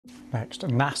Next,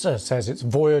 NASA says its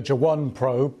Voyager 1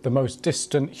 probe, the most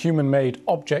distant human-made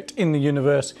object in the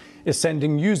universe, is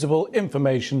sending usable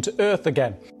information to Earth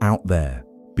again. Out there,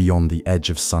 beyond the edge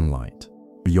of sunlight,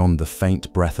 beyond the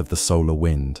faint breath of the solar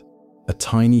wind, a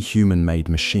tiny human-made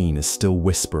machine is still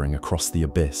whispering across the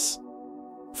abyss.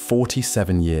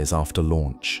 47 years after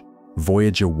launch,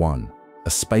 Voyager 1, a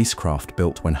spacecraft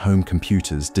built when home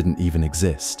computers didn't even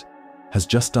exist, has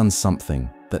just done something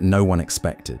that no one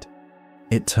expected.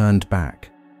 It turned back.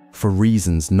 For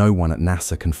reasons no one at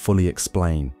NASA can fully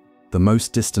explain, the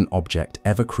most distant object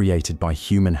ever created by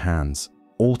human hands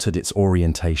altered its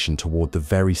orientation toward the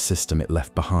very system it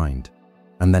left behind.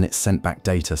 And then it sent back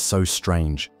data so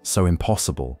strange, so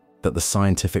impossible, that the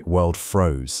scientific world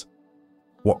froze.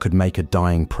 What could make a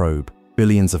dying probe,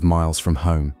 billions of miles from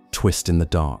home, twist in the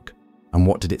dark? And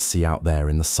what did it see out there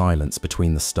in the silence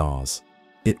between the stars?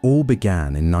 It all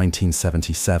began in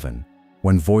 1977,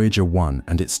 when Voyager 1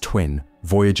 and its twin,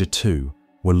 Voyager 2,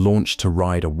 were launched to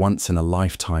ride a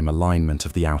once-in-a-lifetime alignment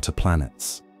of the outer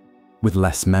planets. With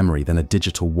less memory than a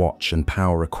digital watch and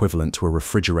power equivalent to a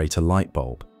refrigerator light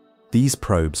bulb, these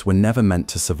probes were never meant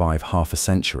to survive half a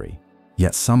century,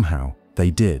 yet somehow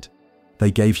they did. They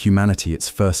gave humanity its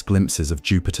first glimpses of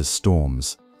Jupiter's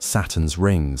storms, Saturn's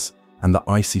rings, and the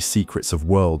icy secrets of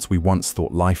worlds we once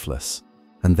thought lifeless.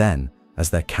 And then,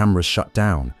 as their cameras shut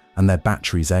down and their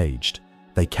batteries aged,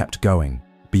 they kept going,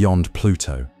 beyond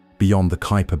Pluto, beyond the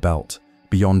Kuiper Belt,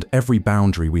 beyond every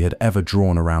boundary we had ever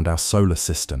drawn around our solar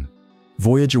system.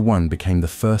 Voyager 1 became the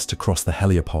first to cross the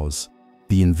heliopause,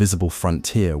 the invisible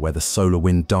frontier where the solar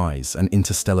wind dies and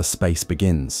interstellar space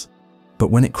begins.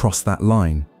 But when it crossed that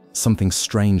line, something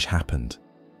strange happened.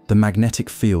 The magnetic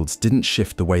fields didn't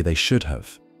shift the way they should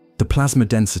have. The plasma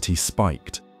density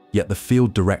spiked, yet the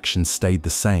field direction stayed the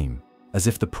same, as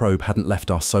if the probe hadn't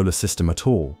left our solar system at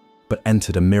all, but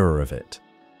entered a mirror of it.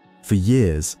 For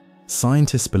years,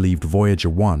 scientists believed Voyager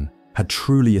 1 had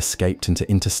truly escaped into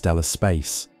interstellar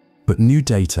space, but new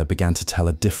data began to tell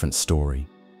a different story.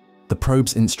 The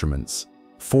probe's instruments,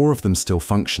 4 of them still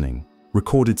functioning,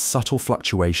 recorded subtle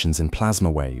fluctuations in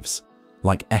plasma waves,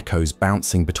 like echoes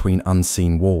bouncing between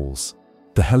unseen walls.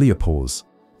 The heliopause,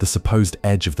 the supposed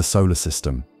edge of the solar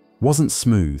system, wasn't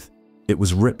smooth, it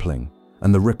was rippling,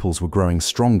 and the ripples were growing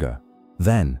stronger.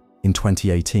 Then, in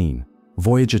 2018,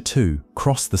 Voyager 2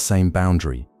 crossed the same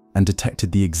boundary and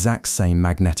detected the exact same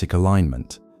magnetic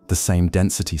alignment, the same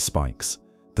density spikes,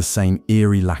 the same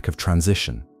eerie lack of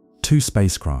transition. 2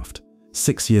 spacecraft,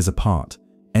 6 years apart,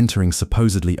 entering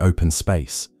supposedly open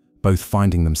space, both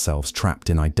finding themselves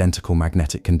trapped in identical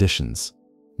magnetic conditions.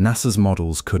 NASA's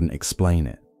models couldn't explain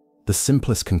it. The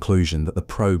simplest conclusion that the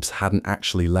probes hadn't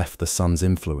actually left the sun's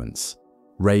influence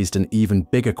raised an even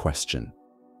bigger question.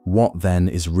 What then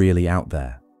is really out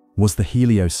there? Was the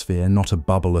heliosphere not a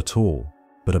bubble at all,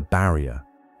 but a barrier?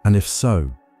 And if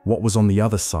so, what was on the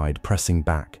other side pressing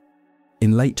back?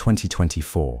 In late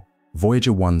 2024,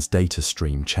 Voyager 1's data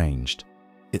stream changed.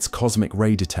 Its cosmic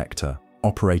ray detector,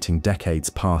 operating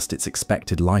decades past its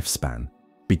expected lifespan,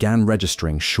 began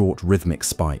registering short rhythmic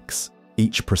spikes,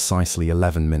 each precisely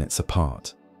 11 minutes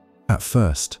apart. At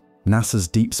first, NASA's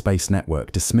Deep Space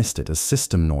Network dismissed it as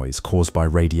system noise caused by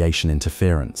radiation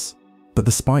interference. But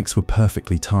the spikes were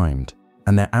perfectly timed,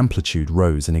 and their amplitude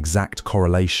rose in exact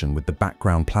correlation with the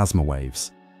background plasma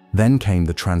waves. Then came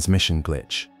the transmission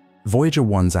glitch. Voyager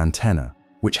 1's antenna,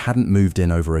 which hadn't moved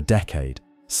in over a decade,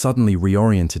 suddenly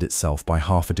reoriented itself by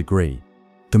half a degree.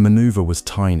 The maneuver was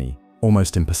tiny,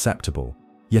 almost imperceptible,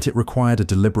 yet it required a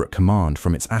deliberate command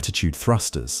from its attitude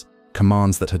thrusters,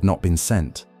 commands that had not been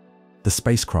sent. The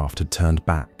spacecraft had turned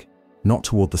back, not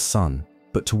toward the sun,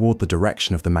 but toward the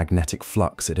direction of the magnetic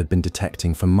flux it had been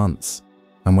detecting for months.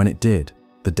 And when it did,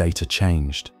 the data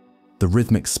changed. The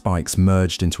rhythmic spikes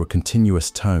merged into a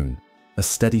continuous tone, a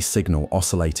steady signal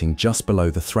oscillating just below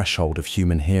the threshold of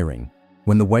human hearing.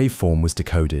 When the waveform was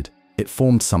decoded, it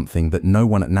formed something that no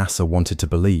one at NASA wanted to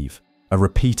believe, a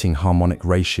repeating harmonic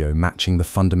ratio matching the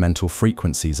fundamental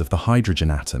frequencies of the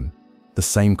hydrogen atom, the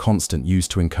same constant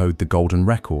used to encode the Golden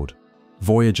Record,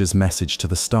 Voyager's message to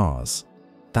the stars.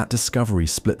 That discovery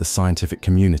split the scientific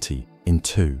community in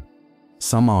two.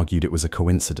 Some argued it was a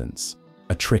coincidence,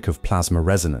 a trick of plasma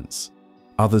resonance.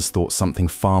 Others thought something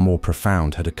far more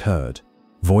profound had occurred.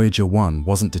 Voyager 1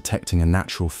 wasn't detecting a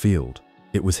natural field,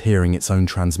 it was hearing its own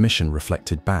transmission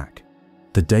reflected back.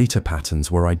 The data patterns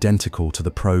were identical to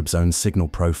the probe's own signal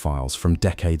profiles from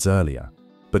decades earlier,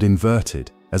 but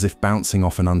inverted, as if bouncing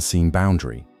off an unseen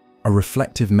boundary. A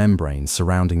reflective membrane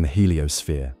surrounding the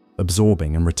heliosphere,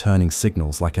 absorbing and returning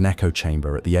signals like an echo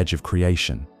chamber at the edge of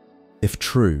creation. If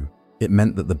true, It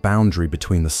meant that the boundary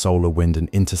between the solar wind and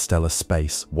interstellar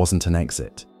space wasn't an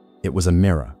exit. It was a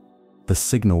mirror. The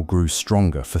signal grew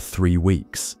stronger for 3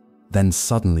 weeks, then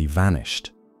suddenly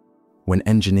vanished. When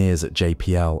engineers at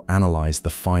JPL analyzed the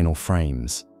final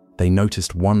frames, they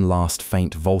noticed one last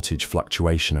faint voltage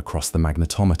fluctuation across the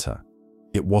magnetometer.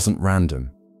 It wasn't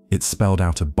random. It spelled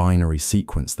out a binary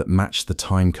sequence that matched the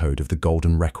timecode of the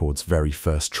Golden Record's very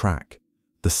first track,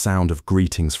 the sound of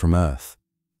greetings from Earth.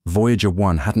 Voyager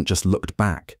 1 hadn't just looked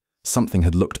back, something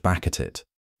had looked back at it.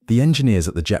 The engineers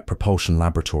at the Jet Propulsion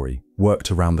Laboratory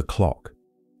worked around the clock.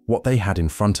 What they had in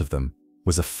front of them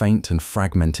was a faint and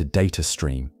fragmented data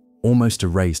stream, almost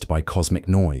erased by cosmic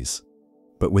noise.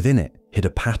 But within it hid a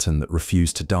pattern that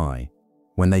refused to die.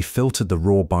 When they filtered the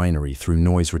raw binary through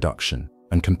noise reduction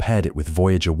and compared it with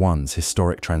Voyager 1's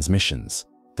historic transmissions,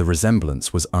 the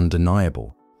resemblance was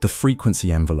undeniable. The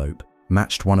frequency envelope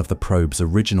matched one of the probe's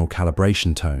original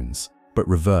calibration tones, but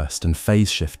reversed and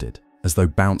phase-shifted, as though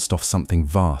bounced off something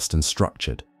vast and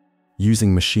structured.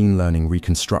 Using machine learning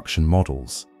reconstruction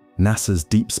models, NASA's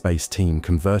deep space team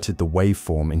converted the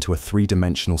waveform into a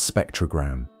 3-dimensional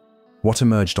spectrogram. What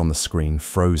emerged on the screen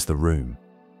froze the room.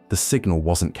 The signal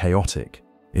wasn't chaotic.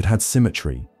 It had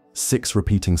symmetry, 6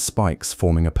 repeating spikes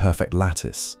forming a perfect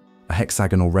lattice, a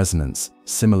hexagonal resonance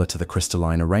similar to the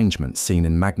crystalline arrangement seen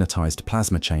in magnetized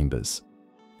plasma chambers.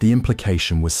 The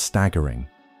implication was staggering.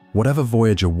 Whatever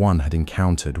Voyager 1 had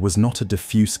encountered was not a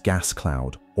diffuse gas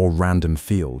cloud or random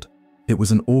field. It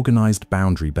was an organized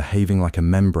boundary behaving like a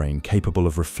membrane capable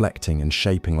of reflecting and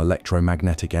shaping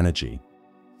electromagnetic energy.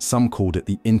 Some called it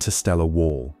the interstellar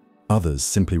wall. Others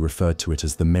simply referred to it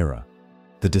as the mirror.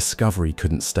 The discovery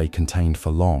couldn't stay contained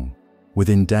for long.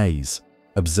 Within days,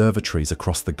 observatories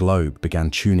across the globe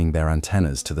began tuning their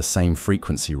antennas to the same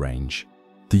frequency range.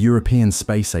 The European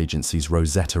Space Agency's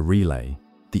Rosetta Relay,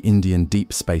 the Indian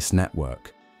Deep Space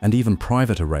Network, and even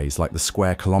private arrays like the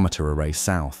Square Kilometre Array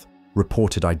South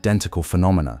reported identical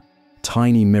phenomena,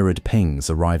 tiny mirrored pings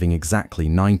arriving exactly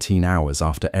 19 hours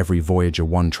after every Voyager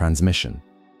 1 transmission.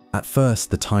 At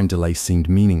first, the time delay seemed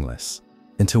meaningless,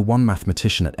 until one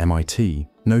mathematician at MIT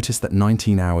noticed that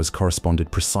 19 hours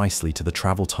corresponded precisely to the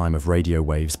travel time of radio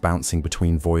waves bouncing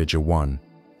between Voyager 1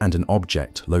 and an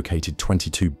object located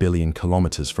 22 billion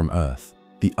kilometers from Earth,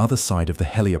 the other side of the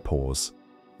heliopause.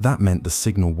 That meant the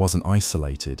signal wasn't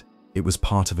isolated. It was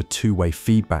part of a two-way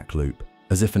feedback loop,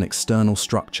 as if an external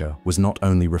structure was not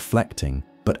only reflecting,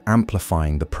 but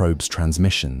amplifying the probe's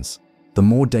transmissions. The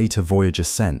more data Voyager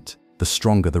sent, the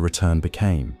stronger the return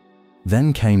became.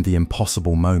 Then came the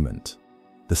impossible moment.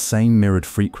 The same mirrored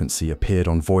frequency appeared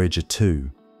on Voyager 2,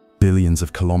 billions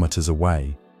of kilometers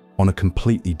away, on a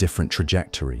completely different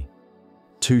trajectory.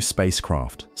 2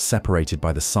 spacecraft, separated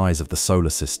by the size of the solar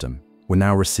system, were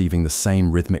now receiving the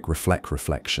same rhythmic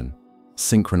reflection,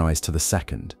 synchronized to the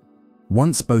second.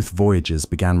 Once both Voyagers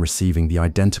began receiving the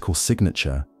identical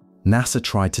signature, NASA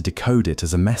tried to decode it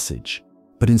as a message.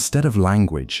 But instead of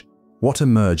language, what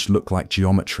emerged looked like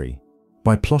geometry.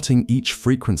 By plotting each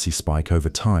frequency spike over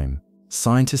time,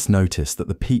 scientists noticed that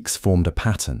the peaks formed a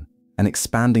pattern, an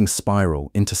expanding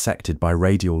spiral intersected by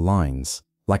radial lines,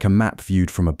 like a map viewed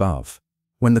from above.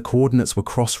 When the coordinates were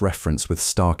cross-referenced with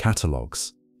star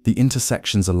catalogs, the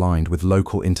intersections aligned with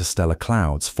local interstellar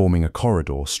clouds, forming a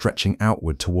corridor stretching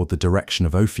outward toward the direction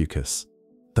of Ophiuchus.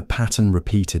 The pattern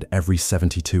repeated every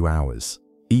 72 hours,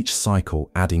 each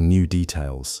cycle adding new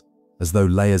details, as though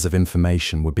layers of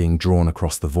information were being drawn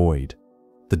across the void.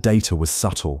 The data was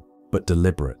subtle, but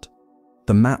deliberate.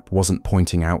 The map wasn't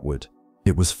pointing outward,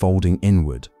 it was folding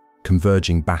inward,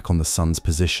 converging back on the sun's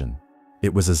position.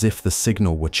 It was as if the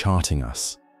signal were charting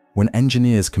us. When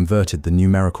engineers converted the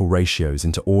numerical ratios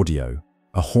into audio,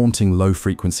 a haunting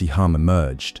low-frequency hum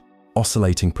emerged,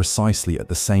 oscillating precisely at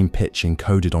the same pitch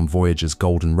encoded on Voyager's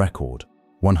golden record,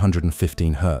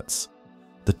 115 Hz,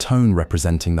 the tone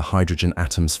representing the hydrogen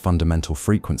atom's fundamental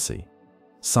frequency.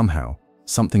 Somehow,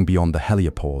 something beyond the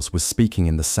heliopause was speaking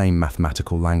in the same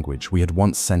mathematical language we had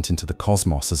once sent into the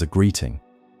cosmos as a greeting.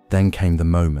 Then came the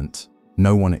moment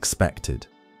no one expected.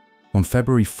 On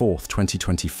February 4,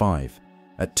 2025,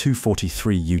 at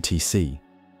 2:43 UTC,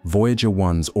 Voyager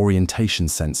 1's orientation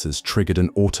sensors triggered an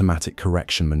automatic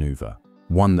correction maneuver,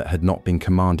 one that had not been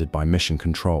commanded by mission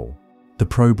control. The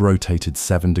probe rotated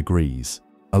 7 degrees,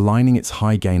 aligning its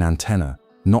high-gain antenna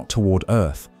not toward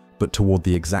Earth, but toward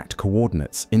the exact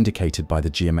coordinates indicated by the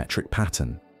geometric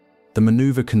pattern. The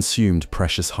maneuver consumed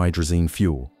precious hydrazine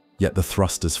fuel, yet the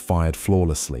thrusters fired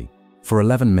flawlessly. For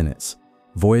 11 minutes,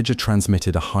 Voyager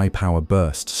transmitted a high-power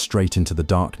burst straight into the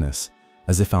darkness,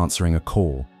 as if answering a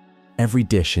call. Every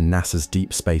dish in NASA's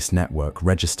Deep Space Network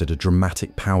registered a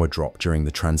dramatic power drop during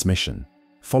the transmission.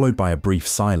 followed by a brief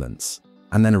silence,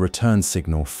 and then a return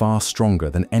signal far stronger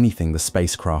than anything the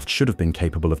spacecraft should have been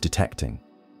capable of detecting.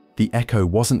 The echo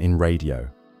wasn't in radio.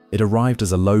 It arrived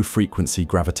as a low-frequency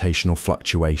gravitational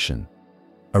fluctuation,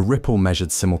 a ripple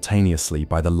measured simultaneously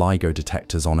by the LIGO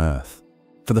detectors on Earth.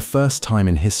 For the first time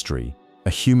in history, a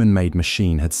human-made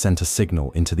machine had sent a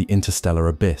signal into the interstellar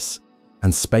abyss,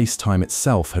 and space-time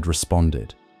itself had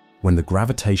responded. When the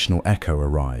gravitational echo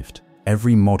arrived,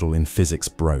 every model in physics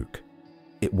broke.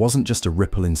 It wasn't just a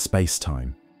ripple in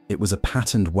space-time. It was a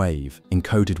patterned wave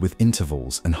encoded with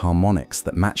intervals and harmonics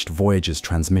that matched Voyager's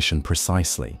transmission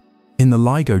precisely. In the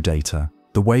LIGO data,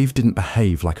 the wave didn't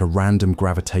behave like a random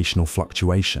gravitational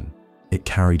fluctuation. It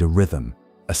carried a rhythm,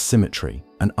 a symmetry,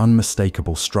 an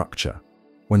unmistakable structure.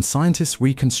 When scientists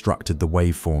reconstructed the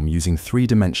waveform using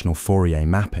three-dimensional Fourier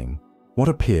mapping, what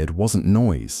appeared wasn't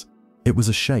noise. It was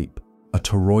a shape, a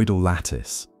toroidal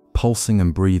lattice, pulsing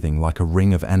and breathing like a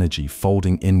ring of energy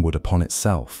folding inward upon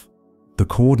itself. The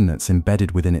coordinates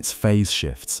embedded within its phase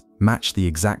shifts matched the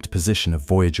exact position of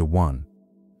Voyager 1,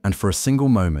 and for a single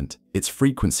moment, its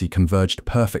frequency converged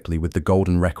perfectly with the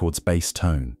Golden Record's bass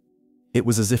tone. It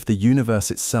was as if the universe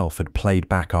itself had played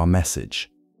back our message.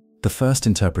 The first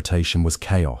interpretation was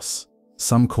chaos.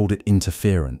 Some called it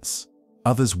interference.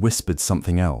 Others whispered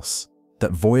something else,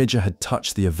 that Voyager had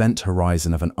touched the event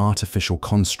horizon of an artificial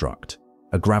construct,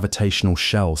 a gravitational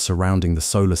shell surrounding the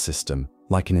solar system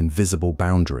like an invisible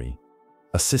boundary.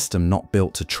 A system not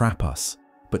built to trap us,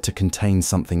 but to contain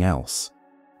something else.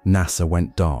 NASA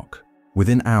went dark.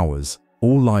 Within hours,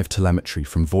 all live telemetry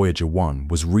from Voyager 1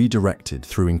 was redirected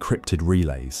through encrypted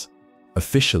relays.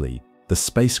 Officially, the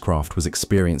spacecraft was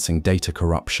experiencing data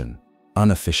corruption.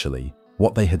 Unofficially,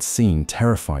 what they had seen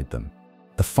terrified them.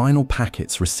 The final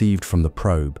packets received from the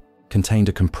probe contained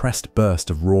a compressed burst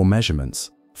of raw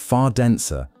measurements, far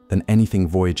denser than anything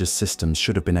Voyager's systems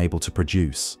should have been able to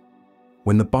produce.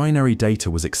 When the binary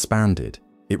data was expanded,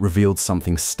 it revealed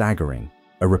something staggering,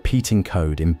 a repeating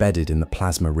code embedded in the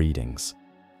plasma readings.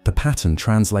 The pattern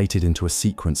translated into a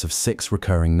sequence of 6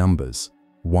 recurring numbers: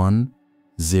 1,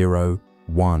 0,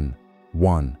 1,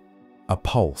 1. A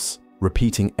pulse,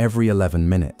 repeating every 11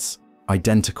 minutes,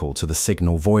 identical to the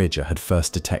signal Voyager had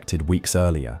first detected weeks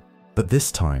earlier. But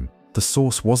this time, the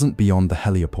source wasn't beyond the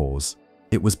heliopause.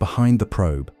 It was behind the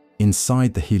probe,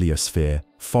 inside the heliosphere,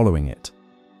 following it.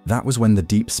 That was when the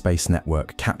Deep Space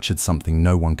Network captured something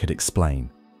no one could explain.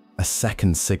 A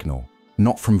second signal,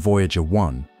 not from Voyager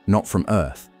 1, not from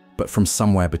Earth, but from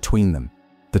somewhere between them.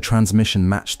 The transmission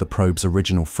matched the probe's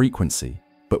original frequency,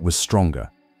 but was stronger,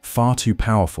 far too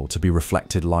powerful to be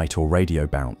reflected light or radio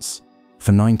bounce.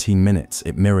 For 19 minutes,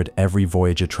 it mirrored every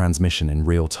Voyager transmission in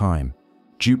real time,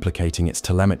 duplicating its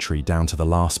telemetry down to the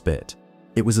last bit.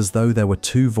 It was as though there were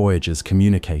 2 Voyagers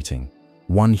communicating,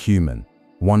 one human,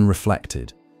 one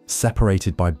reflected,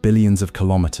 separated by billions of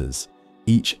kilometers,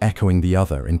 each echoing the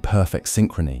other in perfect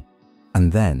synchrony.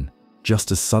 And then,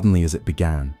 just as suddenly as it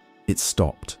began, it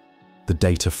stopped. The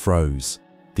data froze,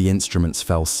 the instruments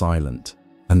fell silent,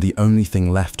 and the only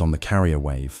thing left on the carrier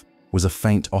wave was a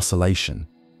faint oscillation,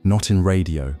 not in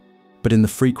radio, but in the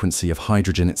frequency of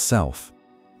hydrogen itself,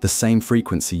 the same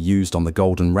frequency used on the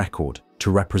Golden Record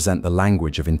to represent the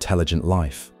language of intelligent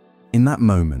life. In that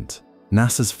moment,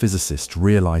 NASA's physicists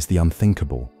realized the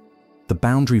unthinkable. The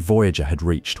boundary Voyager had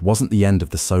reached wasn't the end of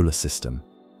the solar system.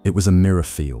 It was a mirror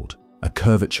field, a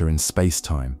curvature in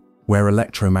space-time, where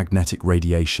electromagnetic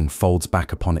radiation folds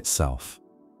back upon itself.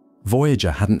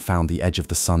 Voyager hadn't found the edge of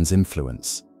the sun's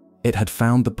influence. It had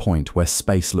found the point where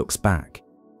space looks back.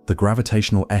 The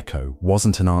gravitational echo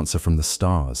wasn't an answer from the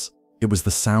stars. It was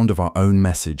the sound of our own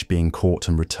message being caught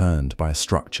and returned by a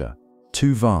structure,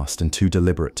 too vast and too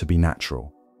deliberate to be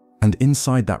natural. And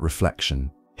inside that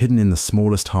reflection, hidden in the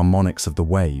smallest harmonics of the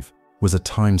wave, was a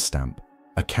timestamp,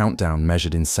 a countdown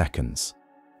measured in seconds.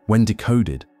 When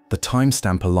decoded, the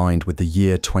timestamp aligned with the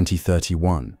year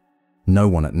 2031. No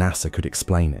one at NASA could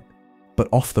explain it. But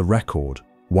off the record,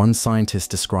 one scientist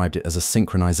described it as a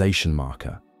synchronization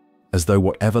marker, as though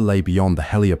whatever lay beyond the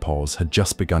heliopause had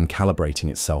just begun calibrating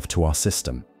itself to our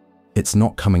system. "It's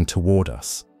not coming toward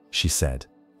us," she said.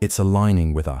 "It's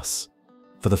aligning with us."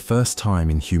 For the first time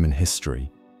in human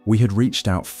history, we had reached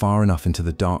out far enough into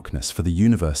the darkness for the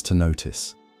universe to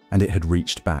notice, and it had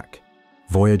reached back.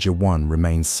 Voyager 1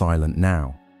 remains silent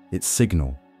now. Its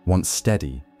signal, once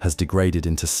steady, has degraded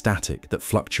into static that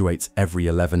fluctuates every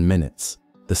 11 minutes,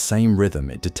 the same rhythm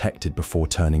it detected before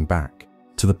turning back.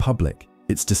 To the public,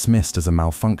 it's dismissed as a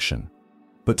malfunction.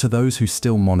 But to those who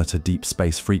still monitor deep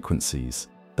space frequencies,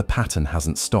 the pattern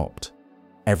hasn't stopped.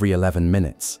 Every 11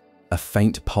 minutes, a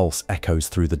faint pulse echoes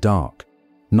through the dark,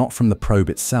 not from the probe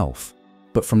itself,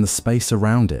 but from the space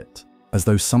around it, as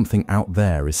though something out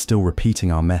there is still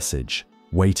repeating our message,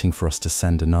 waiting for us to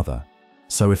send another.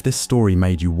 So if this story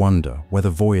made you wonder whether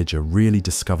Voyager really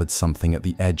discovered something at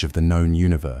the edge of the known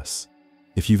universe,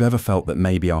 if you've ever felt that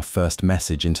maybe our first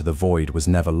message into the void was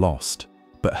never lost,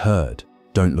 but heard,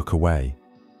 don't look away.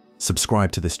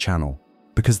 Subscribe to this channel,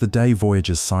 because the day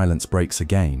Voyager's silence breaks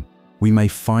again, we may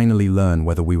finally learn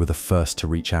whether we were the first to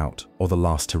reach out or the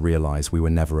last to realize we were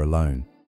never alone.